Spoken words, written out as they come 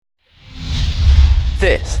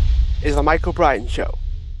This is the Michael Brian Show.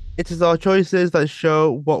 It is our choices that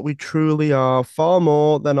show what we truly are far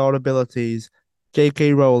more than our abilities.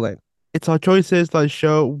 J.K. Rowling. It's our choices that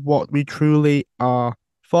show what we truly are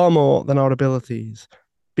far more than our abilities.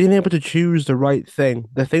 Being able to choose the right thing,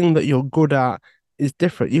 the thing that you're good at, is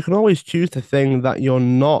different. You can always choose the thing that you're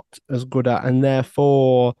not as good at, and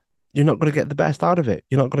therefore you're not going to get the best out of it.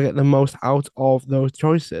 You're not going to get the most out of those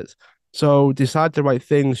choices. So decide the right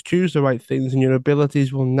things, choose the right things, and your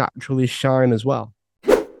abilities will naturally shine as well.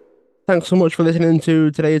 Thanks so much for listening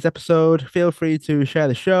to today's episode. Feel free to share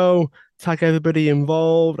the show, tag everybody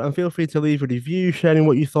involved, and feel free to leave a review sharing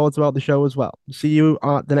what you thought about the show as well. See you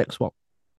at the next one.